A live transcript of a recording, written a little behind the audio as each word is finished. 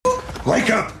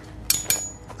Wake up!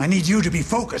 I need you to be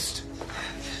focused.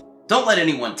 Don't let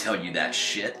anyone tell you that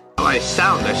shit. I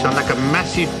sound like a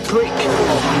massive prick.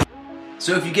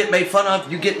 So if you get made fun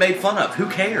of, you get made fun of. Who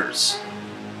cares?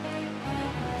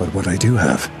 But what I do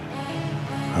have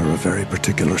are a very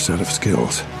particular set of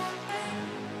skills.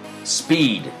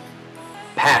 Speed,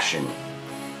 passion,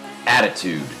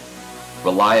 attitude,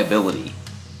 reliability,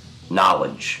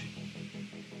 knowledge.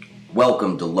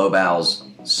 Welcome to Lobau's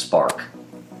Spark,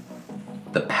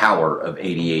 the power of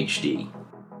ADHD.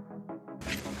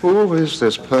 Who is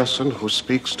this person who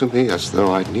speaks to me as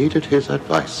though I needed his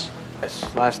advice?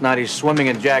 Yes, last night he's swimming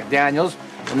in Jack Daniels,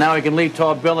 and now he can leap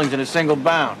tall buildings in a single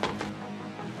bound.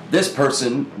 This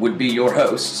person would be your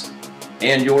host,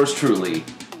 and yours truly,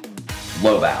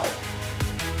 Lobau.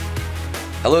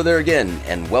 Hello there again,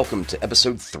 and welcome to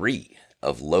episode 3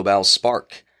 of Lobau's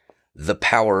Spark, the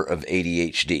power of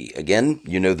ADHD. Again,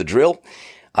 you know the drill.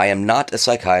 I am not a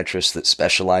psychiatrist that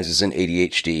specializes in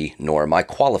ADHD, nor am I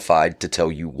qualified to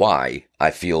tell you why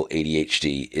I feel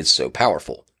ADHD is so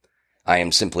powerful. I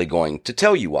am simply going to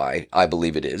tell you why I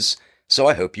believe it is, so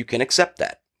I hope you can accept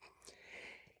that.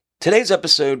 Today's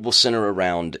episode will center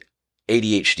around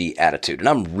ADHD attitude, and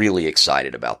I'm really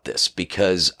excited about this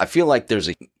because I feel like there's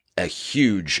a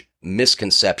huge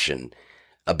misconception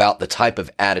about the type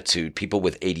of attitude people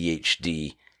with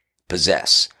ADHD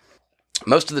possess.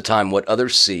 Most of the time, what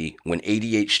others see when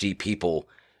ADHD people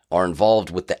are involved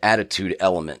with the attitude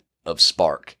element of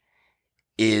Spark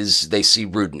is they see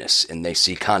rudeness and they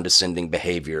see condescending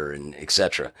behavior and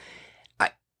etc.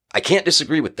 I can't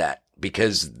disagree with that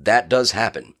because that does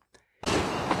happen.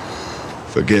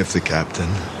 Forgive the captain.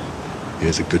 He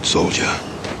is a good soldier,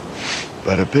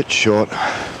 but a bit short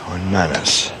on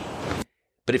manners.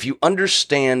 But if you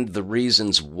understand the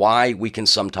reasons why we can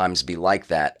sometimes be like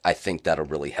that, I think that'll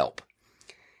really help.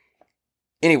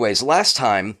 Anyways, last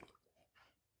time,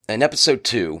 in episode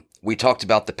 2, we talked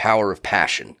about the power of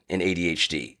passion in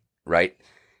ADHD, right?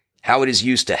 How it is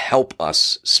used to help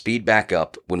us speed back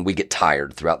up when we get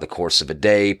tired throughout the course of a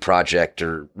day, project,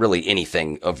 or really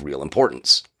anything of real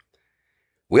importance.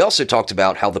 We also talked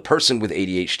about how the person with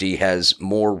ADHD has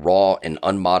more raw and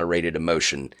unmoderated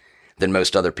emotion than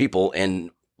most other people, and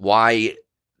why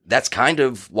that's kind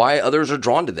of why others are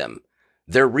drawn to them.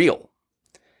 They're real.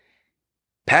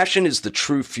 Passion is the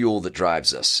true fuel that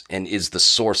drives us and is the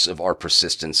source of our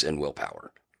persistence and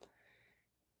willpower.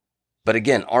 But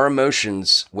again, our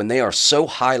emotions, when they are so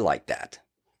high like that,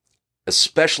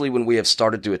 especially when we have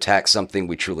started to attack something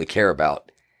we truly care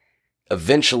about,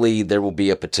 eventually there will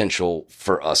be a potential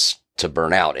for us to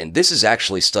burn out. And this is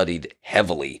actually studied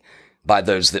heavily by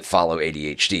those that follow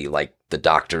ADHD, like the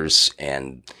doctors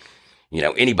and,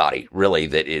 anybody really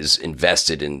that is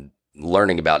invested in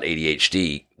learning about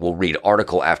ADHD will read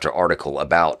article after article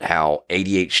about how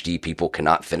ADHD people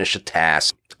cannot finish a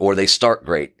task, or they start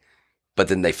great, but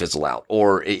then they fizzle out,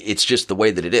 or it's just the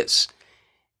way that it is.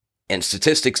 And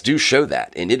statistics do show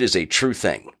that, and it is a true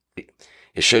thing.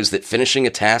 It shows that finishing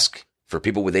a task for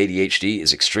people with ADHD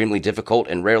is extremely difficult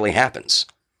and rarely happens.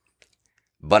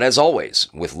 But as always,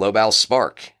 with Lobau's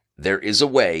Spark, there is a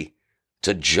way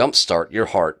to jumpstart your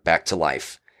heart back to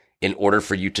life in order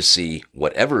for you to see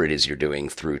whatever it is you're doing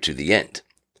through to the end.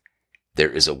 There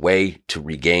is a way to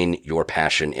regain your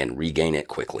passion and regain it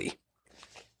quickly.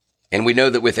 And we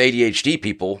know that with ADHD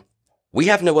people, we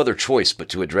have no other choice but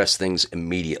to address things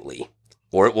immediately,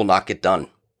 or it will not get done.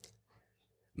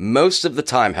 Most of the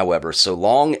time, however, so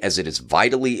long as it is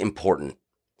vitally important,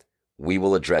 we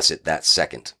will address it that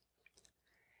second.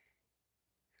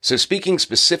 So speaking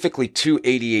specifically to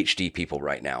ADHD people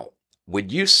right now, when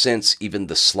you sense even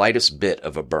the slightest bit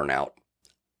of a burnout,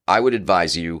 I would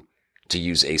advise you to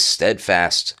use a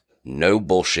steadfast, no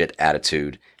bullshit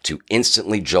attitude to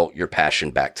instantly jolt your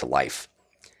passion back to life.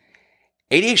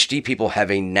 ADHD people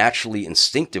have a naturally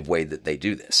instinctive way that they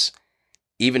do this,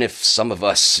 even if some of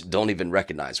us don't even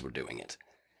recognize we're doing it.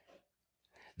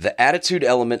 The attitude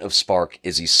element of Spark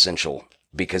is essential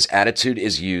because attitude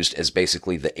is used as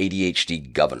basically the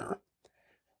ADHD governor.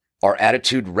 Our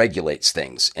attitude regulates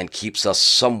things and keeps us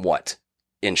somewhat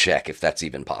in check, if that's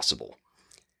even possible.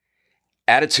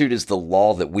 Attitude is the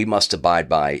law that we must abide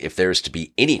by if there is to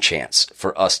be any chance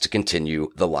for us to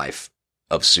continue the life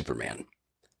of Superman.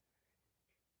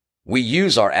 We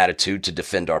use our attitude to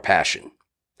defend our passion.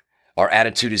 Our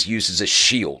attitude is used as a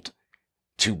shield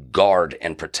to guard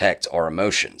and protect our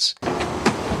emotions.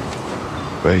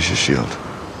 Raise your shield.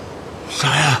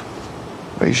 Sire!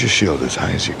 Raise your shield as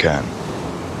high as you can.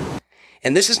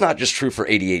 And this is not just true for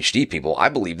ADHD people. I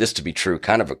believe this to be true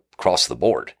kind of across the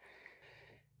board.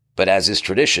 But as is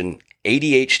tradition,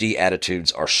 ADHD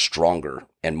attitudes are stronger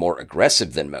and more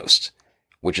aggressive than most,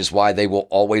 which is why they will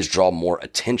always draw more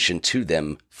attention to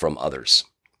them from others.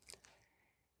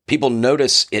 People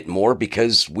notice it more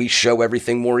because we show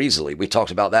everything more easily. We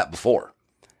talked about that before.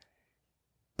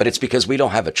 But it's because we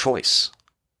don't have a choice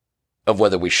of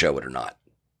whether we show it or not.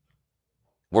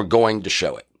 We're going to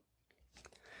show it.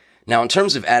 Now, in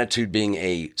terms of attitude being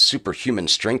a superhuman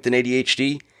strength in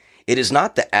ADHD, it is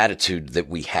not the attitude that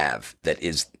we have that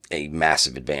is a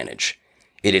massive advantage.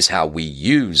 It is how we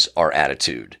use our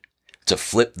attitude to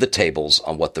flip the tables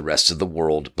on what the rest of the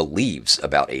world believes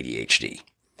about ADHD.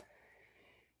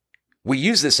 We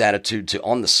use this attitude to,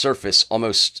 on the surface,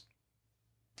 almost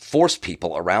force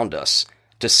people around us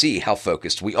to see how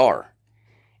focused we are.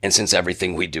 And since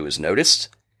everything we do is noticed,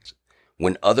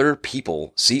 when other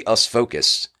people see us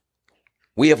focused,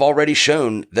 we have already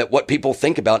shown that what people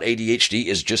think about ADHD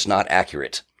is just not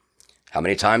accurate. How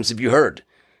many times have you heard,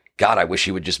 God, I wish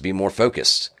you would just be more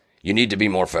focused. You need to be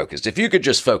more focused. If you could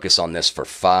just focus on this for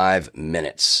 5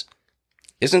 minutes.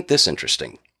 Isn't this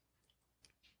interesting?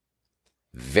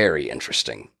 Very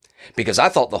interesting. Because I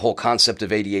thought the whole concept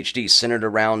of ADHD centered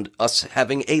around us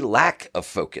having a lack of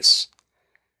focus.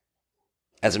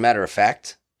 As a matter of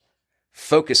fact,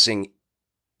 focusing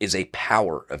is a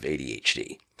power of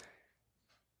ADHD.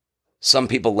 Some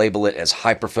people label it as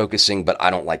hyper-focusing, but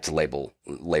I don't like to label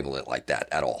it like that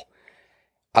at all.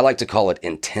 I like to call it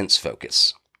intense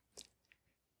focus.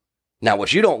 Now,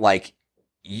 what you don't like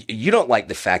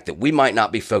the fact that we might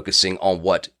not be focusing on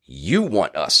what you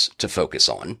want us to focus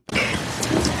on.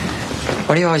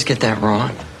 Why do you always get that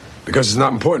wrong? Because it's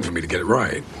not important for me to get it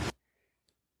right.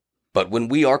 But when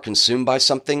we are consumed by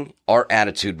something, our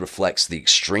attitude reflects the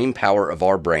extreme power of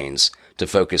our brains to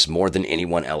focus more than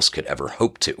anyone else could ever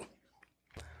hope to.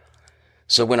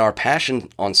 So when our passion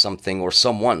on something or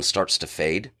someone starts to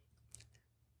fade,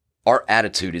 our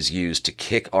attitude is used to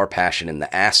kick our passion in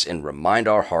the ass and remind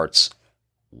our hearts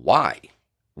why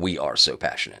we are so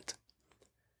passionate.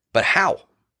 But how?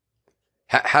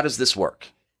 How does this work?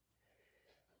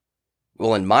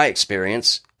 Well, in my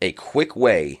experience, a quick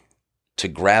way to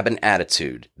grab an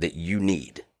attitude that you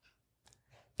need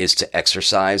is to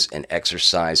exercise and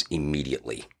exercise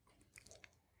immediately.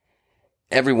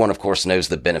 Everyone, of course, knows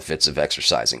the benefits of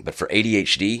exercising, but for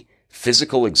ADHD,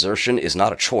 physical exertion is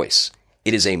not a choice.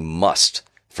 It is a must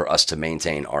for us to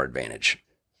maintain our advantage.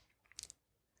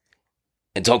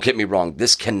 And don't get me wrong,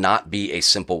 this cannot be a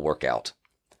simple workout.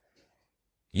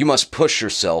 You must push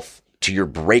yourself to your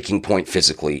breaking point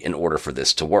physically in order for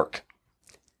this to work.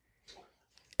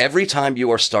 Every time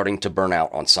you are starting to burn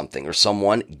out on something or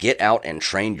someone, get out and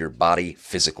train your body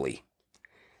physically.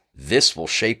 This will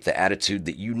shape the attitude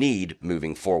that you need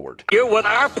moving forward. Here with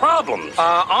our problems.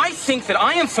 I think that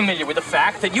I am familiar with the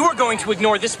fact that you are going to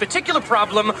ignore this particular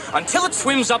problem until it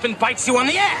swims up and bites you on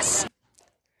the ass.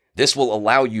 This will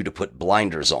allow you to put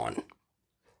blinders on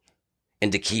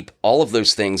and to keep all of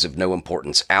those things of no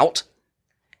importance out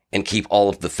and keep all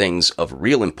of the things of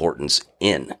real importance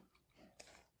in.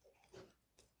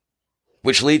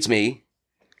 Which leads me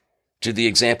to the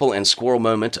example and squirrel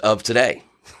moment of today.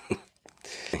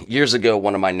 Years ago,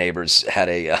 one of my neighbors had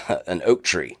an oak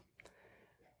tree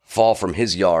fall from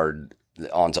his yard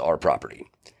onto our property.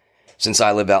 Since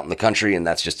I live out in the country, and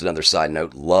that's just another side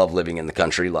note, love living in the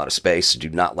country, a lot of space, do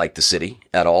not like the city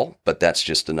at all, but that's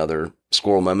just another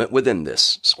squirrel moment within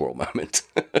this squirrel moment.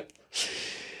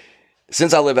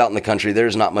 Since I live out in the country,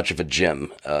 there's not much of a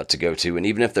gym to go to, and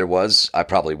even if there was, I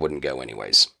probably wouldn't go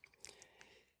anyways.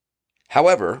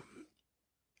 However,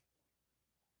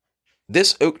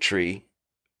 this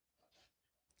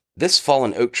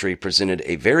fallen oak tree presented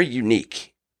a very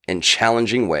unique and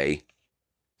challenging way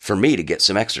for me to get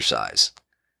some exercise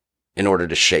in order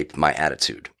to shape my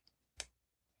attitude.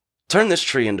 Turn this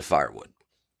tree into firewood.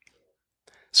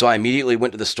 So I immediately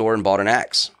went to the store and bought an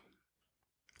axe.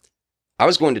 I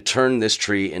was going to turn this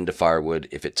tree into firewood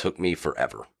if it took me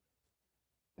forever.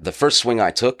 The first swing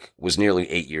I took was nearly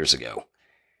 8 years ago.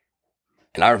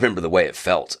 And I remember the way it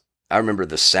felt. I remember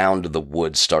the sound of the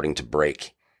wood starting to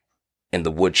break and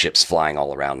the wood chips flying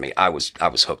all around me. I was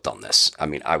hooked on this. I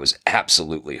mean, I was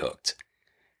absolutely hooked.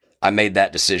 I made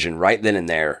that decision right then and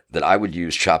there that I would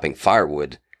use chopping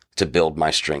firewood to build my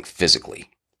strength physically.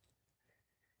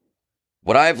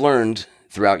 What I have learned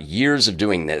throughout years of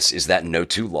doing this is that no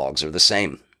two logs are the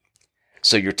same.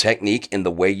 So your technique and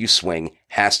the way you swing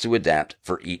has to adapt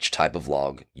for each type of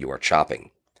log you are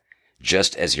chopping,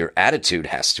 just as your attitude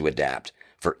has to adapt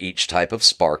for each type of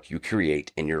spark you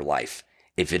create in your life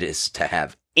if it is to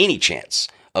have any chance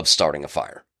of starting a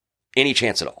fire. Any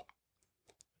chance at all.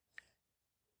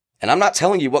 And I'm not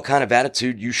telling you what kind of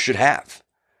attitude you should have.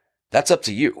 That's up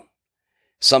to you.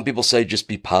 Some people say just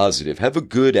be positive, have a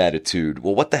good attitude.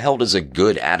 Well, what the hell does a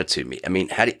good attitude mean? I mean,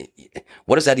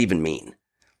 what does that even mean?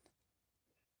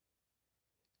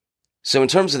 So in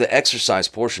terms of the exercise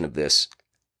portion of this,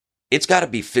 it's got to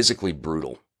be physically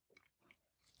brutal.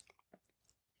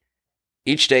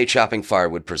 Each day, chopping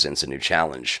firewood presents a new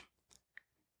challenge.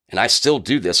 And I still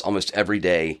do this almost every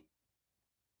day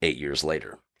 8 years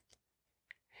later.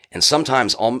 And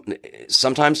sometimes,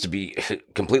 to be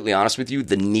completely honest with you,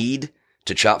 the need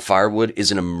to chop firewood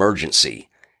is an emergency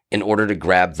in order to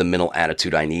grab the mental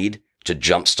attitude I need to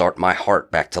jumpstart my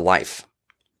heart back to life.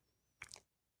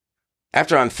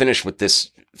 After I'm finished with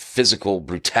this physical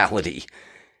brutality,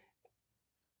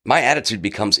 my attitude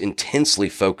becomes intensely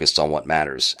focused on what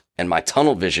matters, and my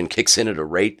tunnel vision kicks in at a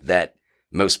rate that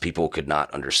most people could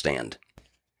not understand.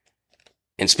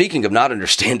 And speaking of not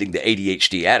understanding the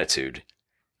ADHD attitude,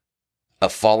 a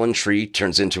fallen tree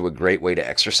turns into a great way to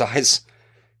exercise?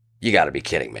 You gotta be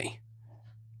kidding me.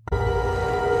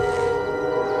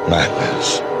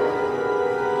 Madness.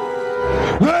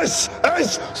 This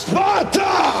is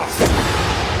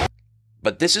Sparta!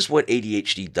 But this is what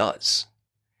ADHD does.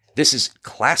 This is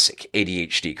classic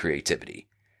ADHD creativity.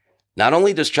 Not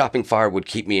only does chopping firewood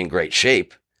keep me in great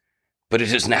shape, but it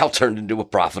has now turned into a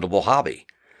profitable hobby.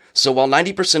 So while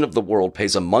 90% of the world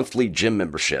pays a monthly gym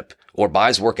membership or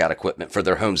buys workout equipment for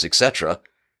their homes, etc.,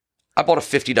 I bought a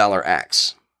 $50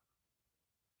 axe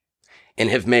and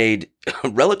have made a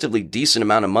relatively decent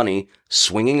amount of money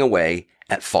swinging away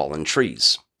at fallen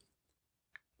trees.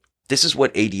 This is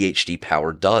what ADHD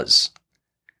power does.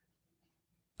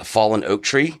 A fallen oak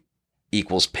tree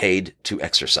equals paid to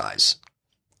exercise.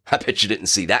 I bet you didn't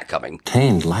see that coming.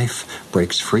 Tamed life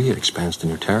breaks free, it expands to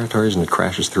new territories, and it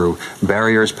crashes through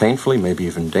barriers painfully, maybe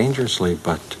even dangerously,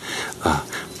 but,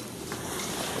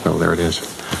 well, there it is.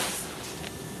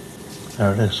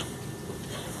 There it is.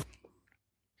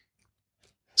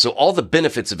 So all the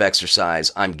benefits of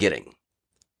exercise I'm getting,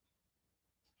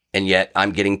 and yet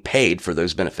I'm getting paid for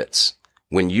those benefits,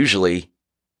 when usually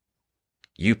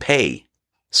you pay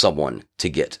someone to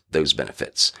get those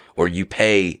benefits, or you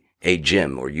pay a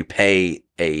gym, or you pay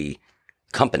a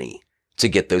company to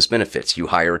get those benefits. You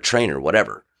hire a trainer,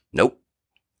 whatever. Nope.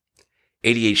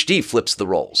 ADHD flips the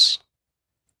roles.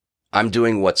 I'm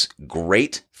doing what's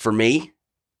great for me,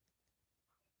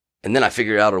 and then I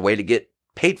figure out a way to get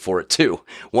paid for it too.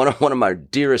 One of my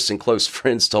dearest and close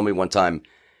friends told me one time,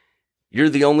 "You're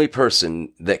the only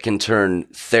person that can turn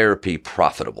therapy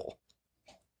profitable.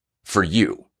 For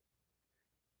you.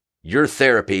 Your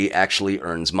therapy actually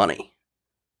earns money."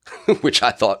 Which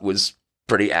I thought was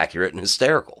pretty accurate and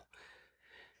hysterical.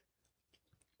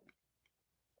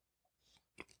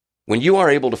 When you are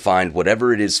able to find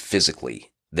whatever it is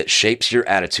physically that shapes your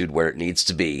attitude where it needs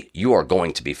to be, you are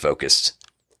going to be focused.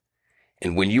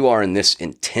 And when you are in this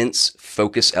intense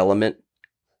focus element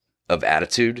of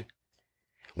attitude,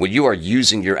 when you are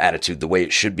using your attitude the way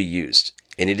it should be used,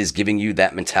 and it is giving you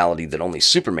that mentality that only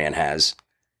Superman has,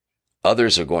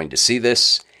 others are going to see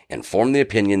this and form the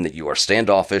opinion that you are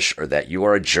standoffish or that you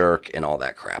are a jerk and all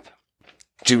that crap.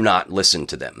 Do not listen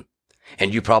to them.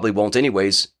 And you probably won't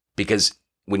anyways, because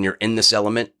when you're in this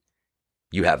element,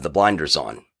 you have the blinders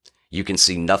on. You can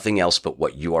see nothing else but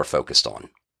what you are focused on.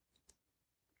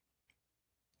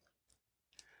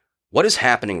 What is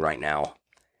happening right now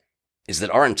is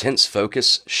that our intense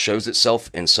focus shows itself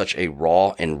in such a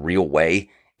raw and real way,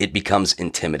 it becomes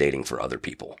intimidating for other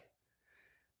people.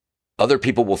 Other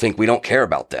people will think we don't care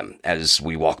about them as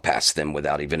we walk past them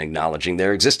without even acknowledging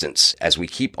their existence, as we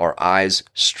keep our eyes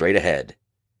straight ahead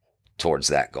towards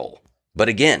that goal. But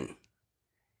again,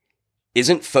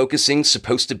 isn't focusing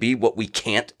supposed to be what we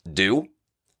can't do?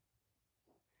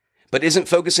 But isn't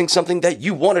focusing something that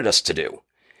you wanted us to do?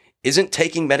 Isn't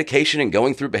taking medication and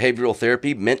going through behavioral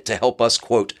therapy meant to help us,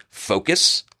 quote,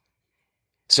 focus?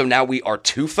 So now we are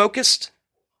too focused?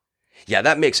 Yeah,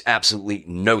 that makes absolutely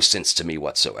no sense to me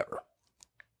whatsoever.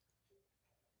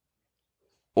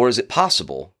 Or is it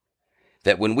possible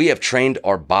that when we have trained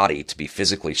our body to be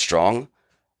physically strong,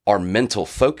 our mental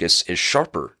focus is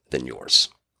sharper than yours?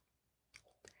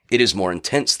 It is more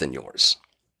intense than yours.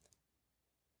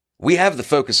 We have the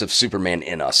focus of Superman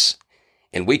in us,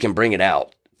 and we can bring it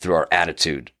out through our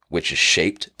attitude, which is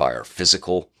shaped by our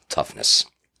physical toughness.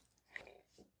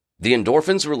 The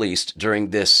endorphins released during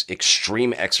this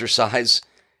extreme exercise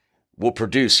will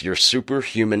produce your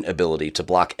superhuman ability to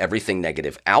block everything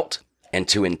negative out and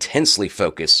to intensely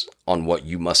focus on what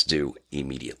you must do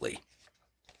immediately.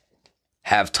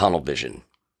 Have tunnel vision.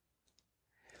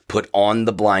 Put on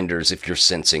the blinders if you're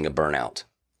sensing a burnout.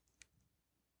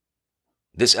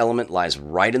 This element lies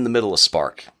right in the middle of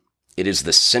Spark. It is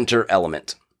the center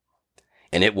element.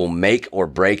 and it will make or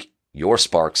break your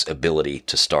spark's ability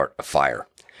to start a fire.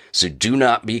 So do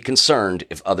not be concerned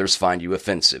if others find you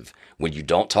offensive when you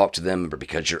don't talk to them, or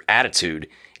because your attitude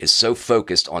is so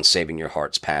focused on saving your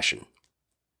heart's passion.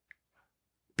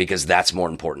 Because that's more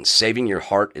important. Saving your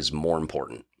heart is more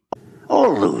important. Or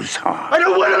lose heart. I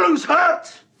don't want to lose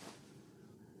heart!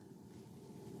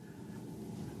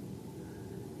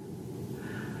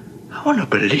 I want to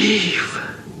believe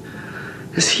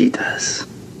as he does.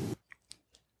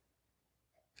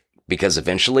 Because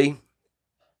eventually,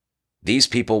 these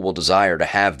people will desire to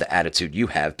have the attitude you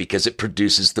have because it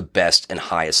produces the best and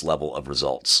highest level of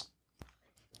results.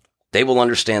 They will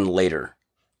understand later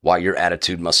why your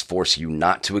attitude must force you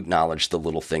not to acknowledge the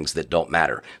little things that don't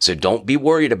matter. So don't be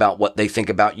worried about what they think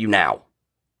about you now,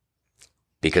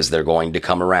 because they're going to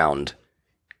come around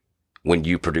when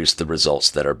you produce the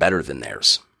results that are better than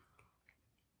theirs.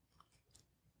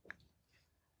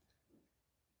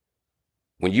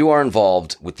 When you are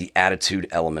involved with the attitude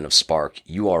element of Spark,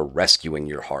 you are rescuing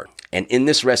your heart. And in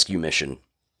this rescue mission,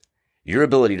 your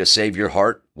ability to save your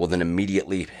heart will then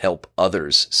immediately help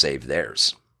others save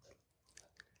theirs.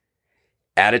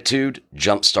 Attitude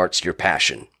jumpstarts your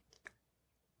passion,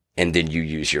 and then you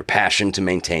use your passion to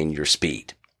maintain your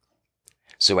speed.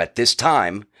 So at this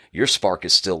time, your spark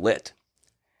is still lit.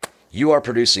 You are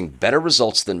producing better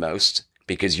results than most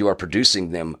because you are producing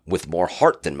them with more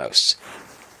heart than most,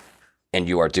 and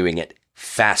you are doing it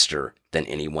faster than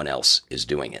anyone else is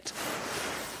doing it.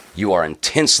 You are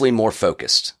intensely more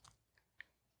focused,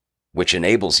 which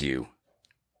enables you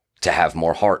to have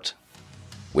more heart,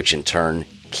 which in turn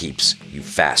keeps you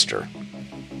faster.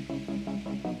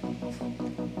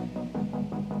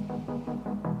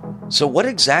 So what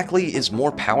exactly is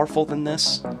more powerful than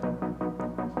this?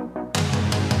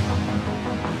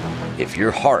 If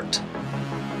your heart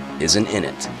isn't in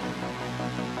it,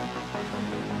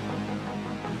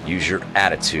 use your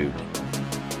attitude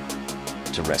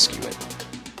to rescue it.